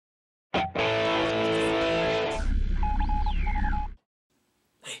Hey,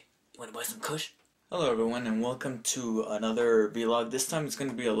 you wanna buy some Kush? Hello everyone and welcome to another vlog. This time it's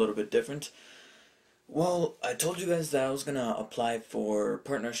gonna be a little bit different. Well, I told you guys that I was gonna apply for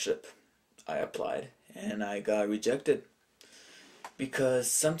partnership. I applied and I got rejected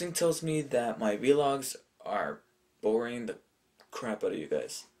because something tells me that my vlogs are boring the crap out of you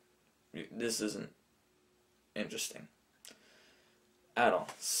guys. This isn't interesting at all.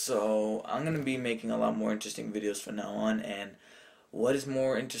 So I'm gonna be making a lot more interesting videos from now on, and what is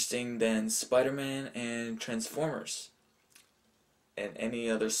more interesting than Spider-Man and Transformers and any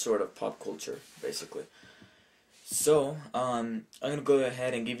other sort of pop culture, basically. So, I'm going to go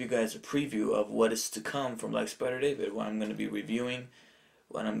ahead and give you guys a preview of what is to come from Like Spider David, what I'm going to be reviewing,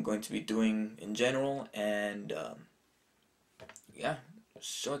 what I'm going to be doing in general, and yeah,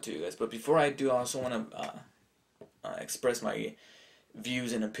 show it to you guys. But before I do, I also want to express my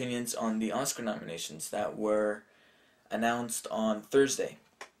views and opinions on the Oscar nominations that were announced on Thursday.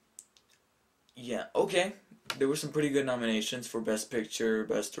 Yeah, okay. There were some pretty good nominations for Best Picture,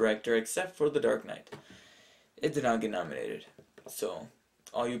 Best Director, except for The Dark Knight. It did not get nominated. So,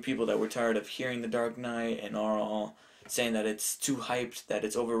 all you people that were tired of hearing The Dark Knight and are all saying that it's too hyped, that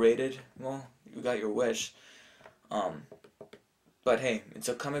it's overrated, well, you got your wish. But hey, it's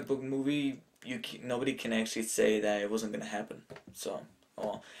a comic book movie. Nobody can actually say that it wasn't going to happen. So,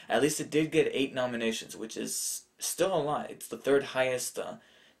 well, at least it did get 8 nominations, which is still a lot. It's the third highest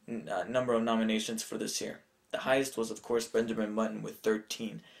number of nominations for this year. The highest was, of course, Benjamin Button with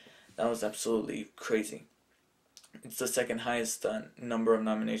 13. That was absolutely crazy. It's the second highest number of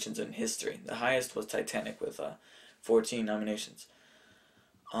nominations in history. The highest was Titanic with 14 nominations.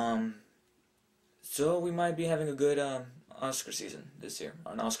 So we might be having a good Oscar season this year,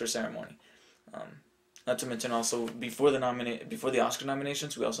 an Oscar ceremony. Not to mention also before the Oscar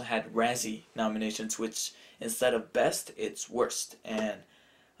nominations, we also had Razzie nominations, which instead of best, it's worst. And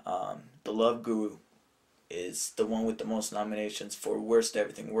The Love Guru is the one with the most nominations for worst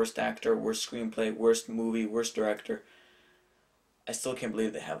everything: worst actor, worst screenplay, worst movie, worst director. I still can't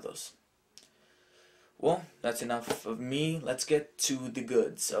believe they have those. Well, that's enough of me. Let's get to the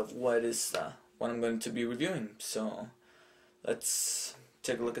goods of what I'm going to be reviewing. So let's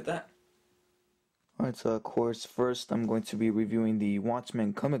take a look at that. Alright, so of course first I'm going to be reviewing the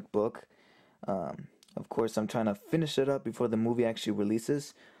Watchmen comic book. Of course I'm trying to finish it up before the movie actually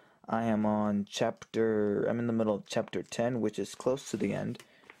releases. I'm in the middle of chapter 10, which is close to the end.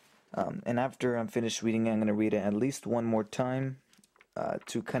 And after I'm finished reading it, I'm going to read it at least one more time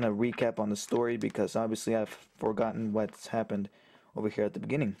to kind of recap on the story, because obviously I've forgotten what's happened over here at the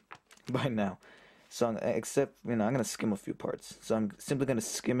beginning by now. So, I'm going to skim a few parts. So I'm simply going to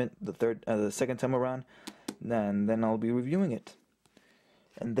skim it the second time around, and then I'll be reviewing it.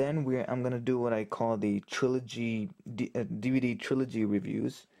 And then I'm going to do what I call the DVD trilogy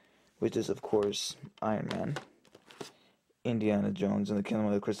reviews, which is, of course, Iron Man, Indiana Jones and the Kingdom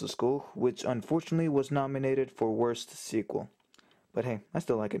of the Crystal Skull, which unfortunately was nominated for Worst Sequel. But hey, I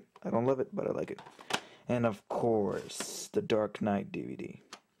still like it. I don't love it, but I like it. And of course, the Dark Knight DVD.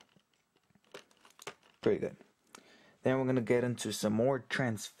 Pretty good. Then we're going to get into some more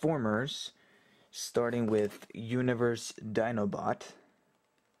Transformers, starting with Universe Dinobot.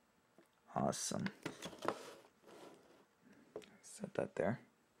 Awesome. Set that there.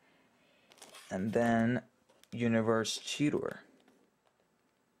 And then Universe Cheetor.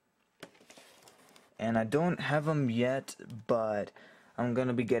 And I don't have them yet, but I'm going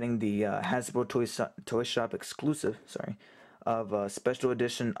to be getting the Hasbro Toy Shop exclusive, of Special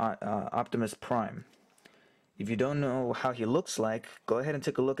Edition Optimus Prime. If you don't know how he looks like, go ahead and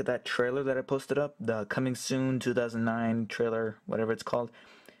take a look at that trailer that I posted up, the Coming Soon 2009 trailer, whatever it's called.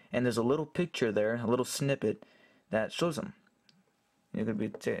 And there's a little picture there, a little snippet that shows him. You're going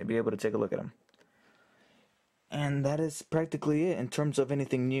to be able to take a look at him. And that is practically it in terms of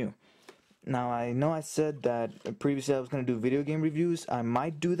anything new. Now, I know I said that previously I was going to do video game reviews. I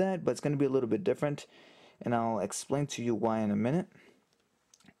might do that, but it's going to be a little bit different. And I'll explain to you why in a minute.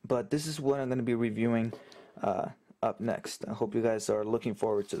 But this is what I'm going to be reviewing up next. I hope you guys are looking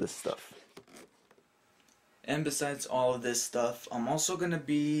forward to this stuff. And besides all of this stuff, I'm also going to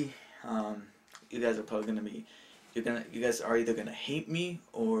be, you guys are probably going to be, you guys are either going to hate me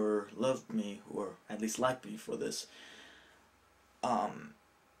or love me, or at least like me for this.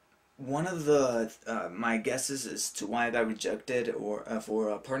 One of the my guesses as to why I got rejected or for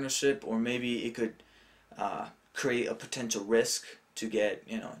a partnership, or maybe it could create a potential risk to get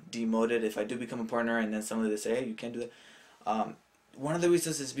demoted if I do become a partner, and then somebody say, hey, you can't do that. One of the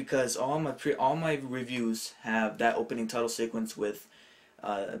reasons is because all my reviews have that opening title sequence with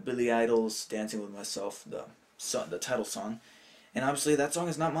Billy Idol's "Dancing with Myself," the title song, and obviously that song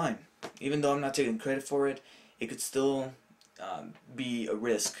is not mine. Even though I'm not taking credit for it, it could still be a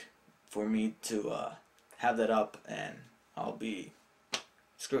risk for me to have that up, and I'll be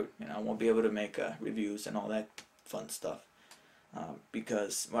screwed. I won't be able to make reviews and all that fun stuff.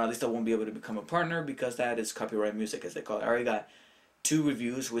 Because, well, at least I won't be able to become a partner because that is copyright music, as they call it. I already got 2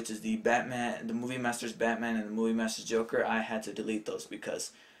 reviews, which is the Movie Masters Batman and the Movie Masters Joker. I had to delete those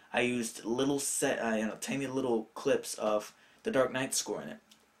because I used tiny little clips of the Dark Knight score in it,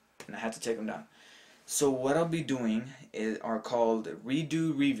 and I had to take them down. So what I'll be doing are called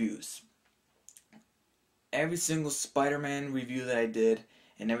redo reviews. Every single Spider-Man review that I did,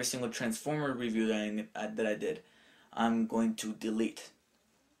 and every single Transformer review that I did, I'm going to delete.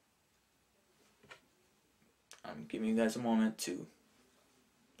 I'm giving you guys a moment to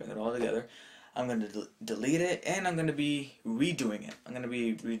bring it all together. I'm going to delete it, and I'm going to be redoing it. I'm going to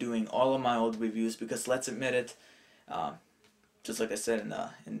be redoing all of my old reviews because, let's admit it, just like I said in the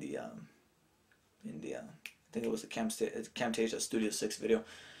I think it was the Camtasia Studio 6 video.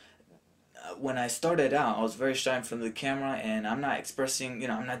 When I started out, I was very shy in front of the camera, and I'm not expressing,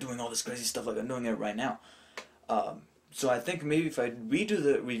 I'm not doing all this crazy stuff like I'm doing it right now. So I think maybe if I redo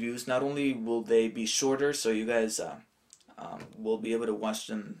the reviews, not only will they be shorter, so you guys will be able to watch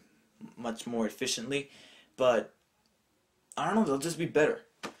them much more efficiently, but I don't know, they'll just be better.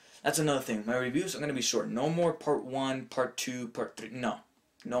 That's another thing. My reviews are going to be short. No more part 1, part 2, part 3.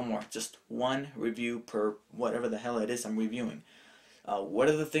 No more. Just one review per whatever the hell it is I'm reviewing. What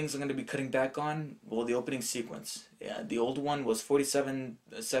are the things I'm going to be cutting back on? Well, the opening sequence. Yeah, the old one was 47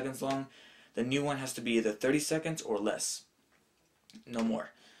 seconds long. The new one has to be either 30 seconds or less. No more.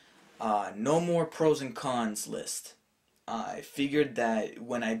 No more pros and cons list. I figured that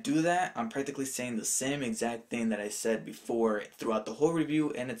when I do that, I'm practically saying the same exact thing that I said before throughout the whole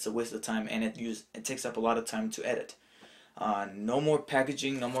review, and it's a waste of time, and it takes up a lot of time to edit. No more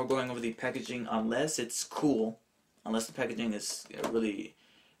packaging, no more going over the packaging unless it's cool, unless the packaging is really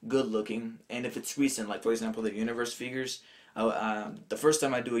good looking, and if it's recent, like for example the Universe figures. The first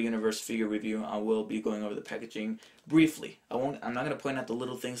time I do a Universe figure review, I will be going over the packaging briefly. I'm not going to point out the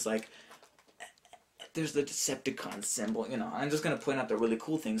little things like there's the Decepticon symbol, I'm just going to point out the really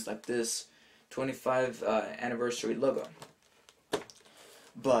cool things like this 25 anniversary logo.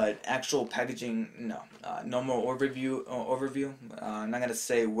 But actual packaging, no. No more overview. I'm not going to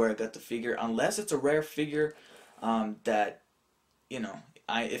say where I got the figure, unless it's a rare figure that,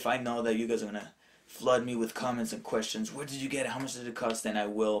 if I know that you guys are going to flood me with comments and questions, where did you get it, how much did it cost, then I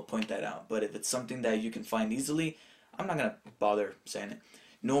will point that out. But if it's something that you can find easily, I'm not going to bother saying it.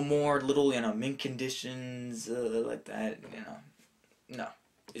 No more little, mint conditions like that, No.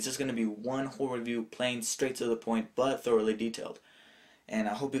 It's just going to be one whole review, plain, straight to the point, but thoroughly detailed. And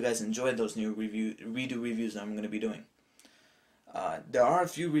I hope you guys enjoyed those new redo reviews that I'm going to be doing. There are a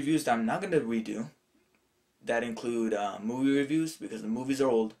few reviews that I'm not going to redo. That include movie reviews, because the movies are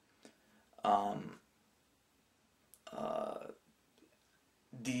old.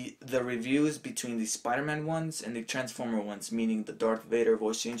 The reviews between the Spider-Man ones and the Transformer ones, meaning the Darth Vader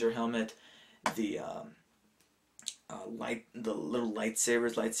voice changer helmet, the little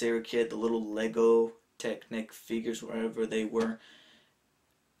lightsaber kit, the little Lego Technic figures, wherever they were.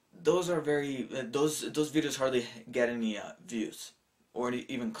 Those are those videos hardly get any views or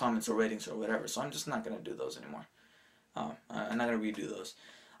even comments or ratings or whatever, so I'm just not gonna do those anymore. I'm not gonna redo those.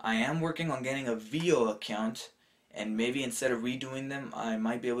 I am working on getting a Veo account, and maybe instead of redoing them, I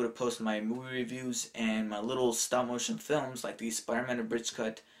might be able to post my movie reviews and my little stop motion films like the Spider-Man Abridged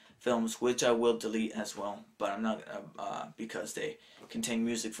Cut films, which I will delete as well, but I'm not because they contain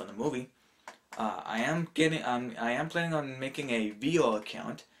music from the movie. I am planning on making a Veo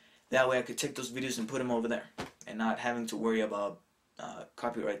account. That way I could take those videos and put them over there, and not having to worry about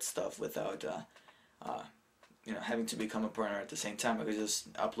copyright stuff without having to become a partner at the same time. I could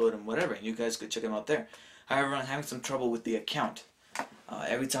just upload them, whatever, and you guys could check them out there. However, I'm having some trouble with the account.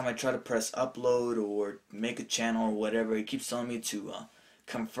 Every time I try to press upload or make a channel or whatever, it keeps telling me to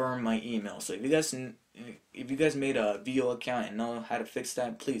confirm my email. So if you guys made a Veo account and know how to fix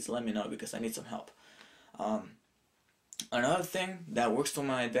that, please let me know, because I need some help. Another thing that works to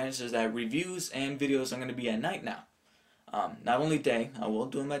my advantage is that reviews and videos are going to be at night now. Not only day, I will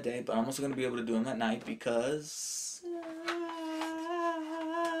do them at day, but I'm also going to be able to do them at night because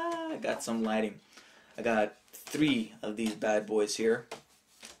I got some lighting. I got 3 of these bad boys here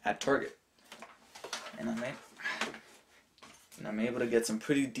at Target, and I'm able to get some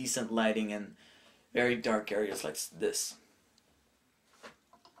pretty decent lighting in very dark areas like this.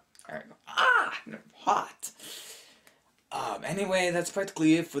 Alright, hot! Anyway, that's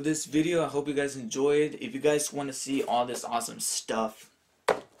practically it for this video. I hope you guys enjoyed. If you guys want to see all this awesome stuff,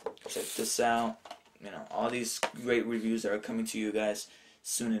 check this out. You know, all these great reviews that are coming to you guys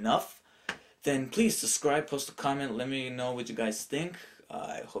soon enough. Then please subscribe, post a comment, let me know what you guys think.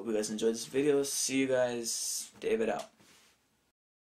 I hope you guys enjoyed this video. See you guys. David out.